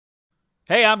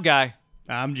Hey, I'm Guy.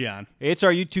 I'm John. It's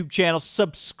our YouTube channel.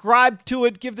 Subscribe to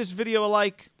it. Give this video a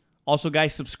like. Also,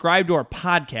 guys, subscribe to our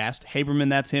podcast. Haberman,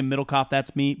 that's him. Middlecoff,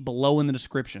 that's me. Below in the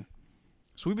description.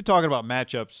 So we've been talking about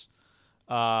matchups.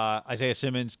 Isaiah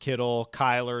Simmons, Kittle,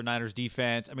 Kyler, Niners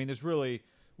defense. I mean, there's really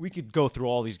 – we could go through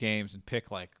all these games and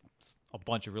pick like a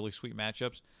bunch of really sweet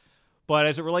matchups. But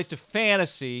as it relates to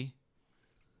fantasy,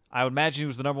 I would imagine he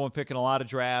was the number one pick in a lot of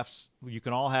drafts. You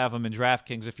can all have him in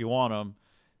DraftKings if you want him.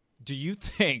 Do you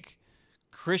think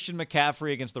Christian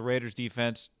McCaffrey against the Raiders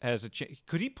defense has a chance?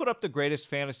 Could he put up the greatest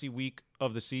fantasy week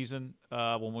of the season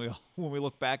when we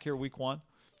look back here week one?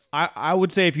 I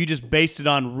would say if you just based it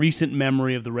on recent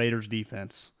memory of the Raiders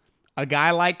defense, a guy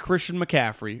like Christian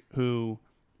McCaffrey, who,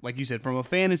 like you said, from a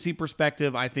fantasy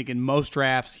perspective, I think in most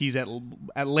drafts he's at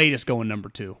latest going number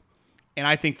 2. And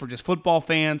I think for just football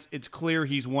fans, it's clear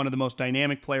he's one of the most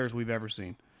dynamic players we've ever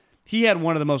seen. He had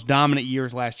one of the most dominant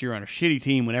years last year on a shitty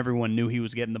team when everyone knew he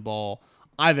was getting the ball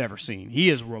I've ever seen. He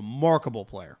is a remarkable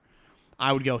player.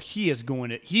 I would go, he's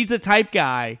the type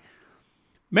guy.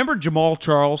 Remember Jamal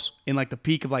Charles in like the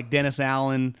peak of like Dennis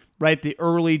Allen, right? The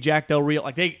early Jack Del Rio.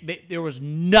 Like there was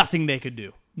nothing they could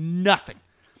do. Nothing.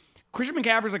 Christian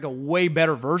McCaffrey's like a way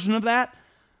better version of that.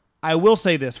 I will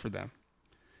say this for them.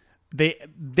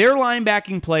 Their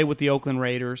linebacking play with the Oakland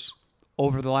Raiders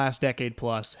over the last decade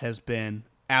plus has been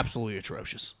absolutely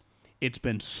atrocious. It's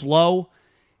been slow.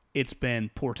 It's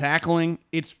been poor tackling.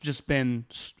 It's just been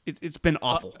it's been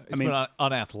awful. It's been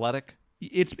unathletic.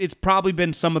 It's probably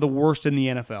been some of the worst in the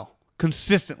NFL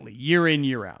consistently, year in,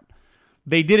 year out.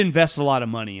 They did invest a lot of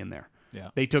money in there.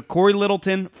 Yeah. They took Corey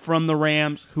Littleton from the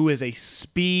Rams, who is a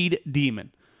speed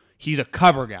demon. He's a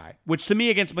cover guy, which to me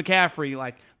against McCaffrey,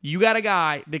 like you got a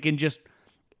guy that can just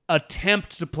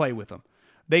attempt to play with him.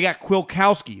 They got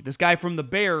Kwilkowski, this guy from the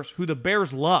Bears, who the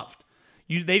Bears loved.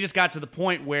 They just got to the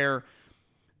point where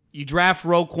you draft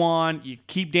Roquan, you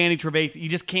keep Danny Trevathan. You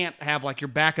just can't have like your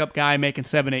backup guy making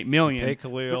 $7-8 million. Pay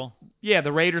Khalil.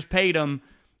 The Raiders paid him,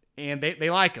 and they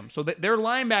like him. So their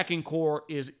linebacking core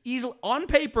is easily, on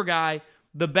paper, guy,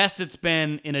 the best it's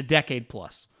been in a decade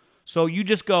plus. So you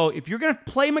just go, if you're going to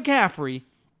play McCaffrey,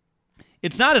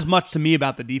 it's not as much to me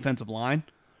about the defensive line,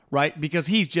 right? Because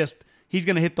he's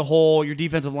going to hit the hole. Your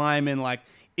defensive lineman, like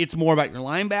it's more about your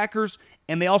linebackers,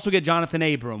 and they also get Jonathan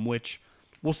Abram, which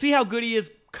we'll see how good he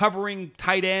is covering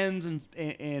tight ends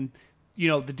and you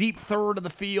know the deep third of the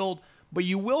field. But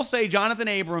you will say Jonathan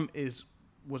Abram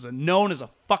was known as a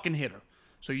fucking hitter.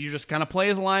 So you just kind of play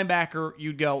as a linebacker.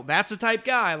 You'd go, that's the type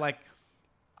guy. Like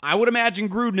I would imagine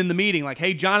Gruden in the meeting, like,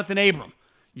 hey, Jonathan Abram,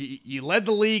 you led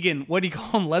the league in, what do you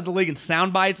call him, led the league in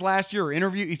sound bites last year or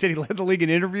interview. He said he led the league in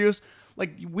interviews.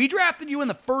 Like, we drafted you in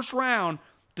the first round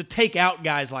to take out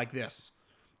guys like this.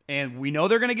 And we know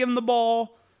they're going to give him the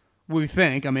ball, we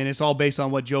think. I mean, it's all based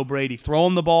on what Joe Brady throw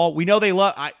him the ball. We know they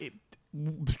love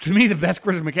to me, the best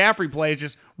Christian McCaffrey play is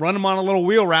just run him on a little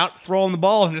wheel route, throw him the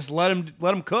ball, and just let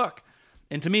him cook.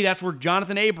 And to me, that's where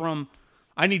Jonathan Abram,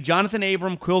 I need Jonathan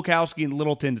Abram, Kwilkowski, and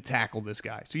Littleton to tackle this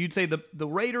guy. So you'd say the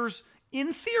Raiders,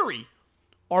 in theory,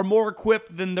 are more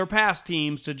equipped than their past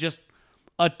teams to just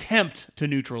attempt to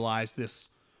neutralize this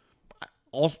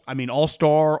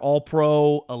all-star,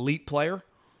 all-pro, elite player.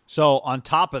 So on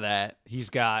top of that, he's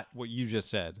got what you just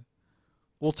said.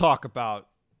 We'll talk about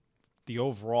the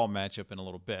overall matchup in a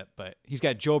little bit, but he's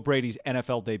got Joe Brady's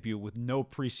NFL debut with no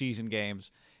preseason games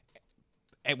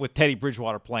and with Teddy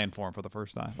Bridgewater playing for him for the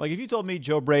first time. Like, if you told me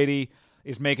Joe Brady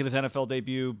is making his NFL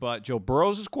debut, but Joe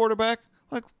Burrow's his quarterback,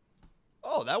 like,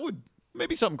 oh, that would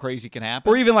maybe something crazy can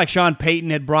happen. Or even like Sean Payton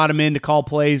had brought him in to call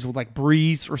plays with like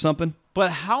Breeze or something.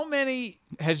 But how many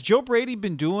has Joe Brady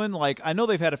been doing? Like, I know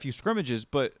they've had a few scrimmages,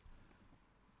 but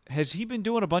has he been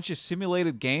doing a bunch of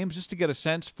simulated games just to get a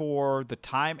sense for the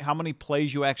time, how many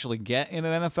plays you actually get in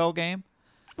an NFL game?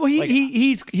 Well,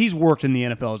 he's worked in the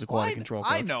NFL as a quality control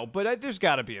coach. I know, but there's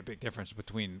got to be a big difference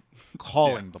between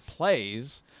calling the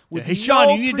plays. With hey,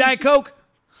 Sean, you need a Diet Coke?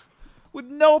 With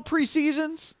no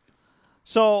preseasons?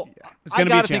 So I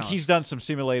got to think he's done some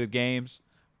simulated games.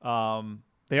 They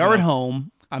are at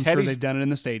home. I'm sure they've done it in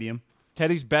the stadium.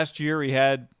 Teddy's best year, he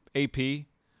had AP,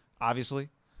 obviously.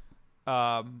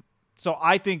 So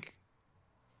I think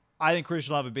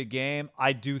Christian will have a big game.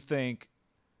 I do think,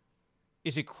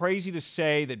 is it crazy to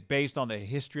say that based on the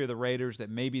history of the Raiders that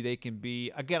maybe they can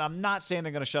be, again, I'm not saying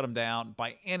they're going to shut him down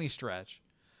by any stretch.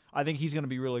 I think he's going to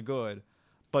be really good,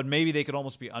 but maybe they could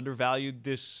almost be undervalued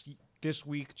this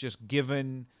week, just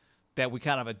given that we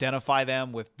kind of identify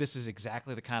them with this is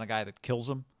exactly the kind of guy that kills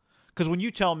them. Because when you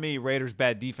tell me Raiders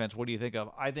bad defense, what do you think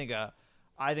of? I think a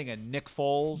Nick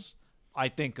Foles. I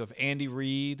think of Andy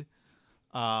Reid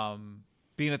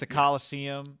being at the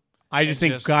Coliseum I just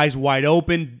think guys wide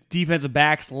open, defensive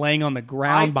backs laying on the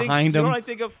ground behind them. You know what I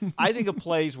think of? I think of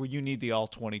plays where you need the all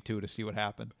 22 to see what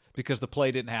happened because the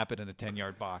play didn't happen in the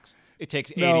 10-yard box. It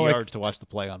takes 80 yards to watch the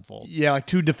play unfold. Yeah, like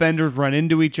two defenders run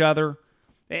into each other.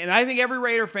 And I think every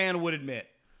Raider fan would admit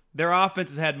their offense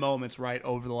has had moments, right,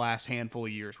 over the last handful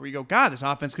of years where you go, God, this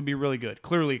offense could be really good.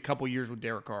 Clearly a couple years with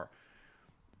Derek Carr.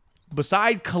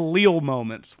 Beside Khalil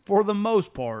moments, for the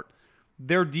most part,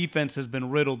 their defense has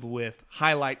been riddled with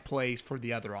highlight plays for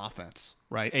the other offense,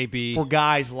 right? AB. For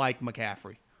guys like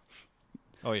McCaffrey.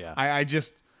 Oh, yeah. I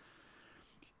just...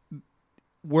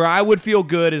 Where I would feel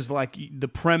good is like the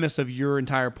premise of your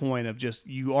entire point of just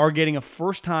you are getting a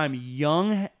first-time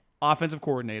young offensive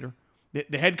coordinator.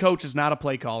 The head coach is not a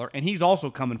play caller, and he's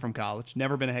also coming from college,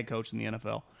 never been a head coach in the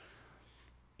NFL.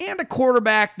 And a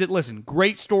quarterback that, listen,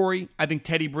 great story. I think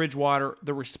Teddy Bridgewater,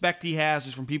 the respect he has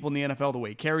is from people in the NFL, the way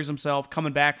he carries himself,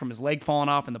 coming back from his leg falling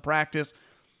off in the practice.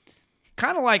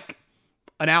 Kind of like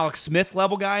an Alex Smith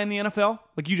level guy in the NFL.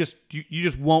 Like you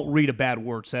just won't read a bad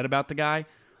word said about the guy.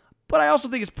 But I also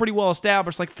think it's pretty well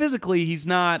established. Like physically, he's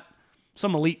not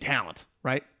some elite talent,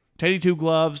 right? Teddy Two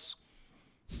Gloves.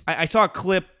 I saw a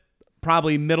clip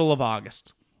probably middle of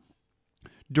August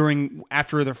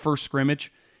after their first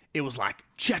scrimmage. It was like,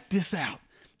 check this out.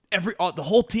 The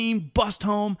whole team bust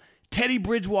home. Teddy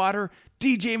Bridgewater,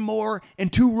 DJ Moore,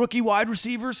 and two rookie wide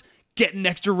receivers getting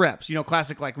extra reps. You know,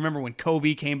 classic, like, remember when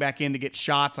Kobe came back in to get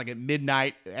shots like at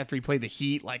midnight after he played the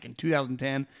Heat, like in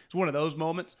 2010? It's one of those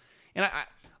moments. And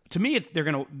to me,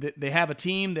 they have a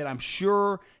team that I'm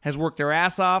sure has worked their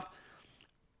ass off.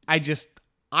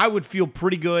 I would feel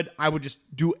pretty good. I would just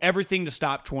do everything to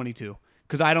stop 22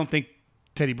 because I don't think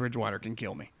Teddy Bridgewater can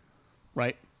kill me,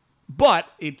 right? But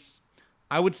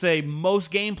I would say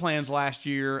most game plans last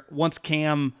year, once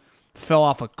Cam fell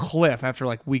off a cliff after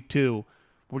like week 2,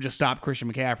 were just stop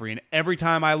Christian McCaffrey. And every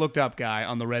time I looked up, guy,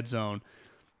 on the red zone,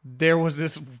 there was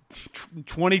this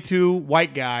 22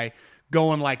 white guy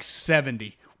going like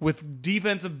 70 with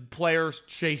defensive players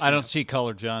chasing. I don't see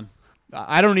color, John.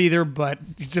 I don't either, but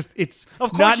it's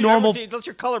of course not normal. Unless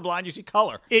you're colorblind, you see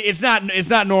color. It's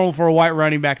not normal for a white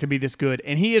running back to be this good,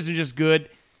 and he isn't just good.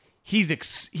 He's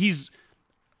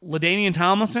LaDainian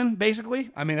Tomlinson, basically.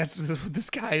 I mean, this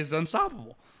guy is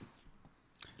unstoppable.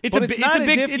 It's a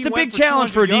big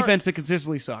challenge for a defense that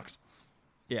consistently sucks.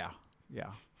 Yeah.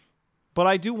 But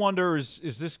I do wonder: is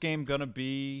this game going to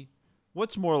be?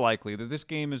 What's more likely, that this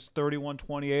game is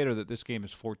 31-28 or that this game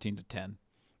is 14-10?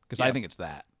 Because I think it's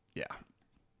that. Yeah.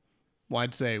 Well,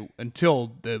 I'd say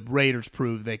until the Raiders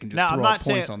prove they can just throw up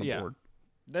points on the board.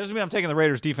 That doesn't mean I'm taking the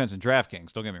Raiders defense in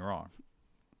DraftKings. Don't get me wrong.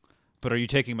 But are you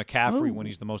taking McCaffrey when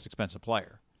he's the most expensive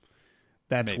player?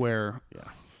 That's maybe. Where,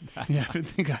 yeah. I'd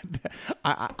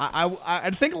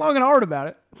think long and hard about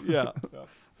it. Yeah.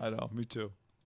 I know. Me too.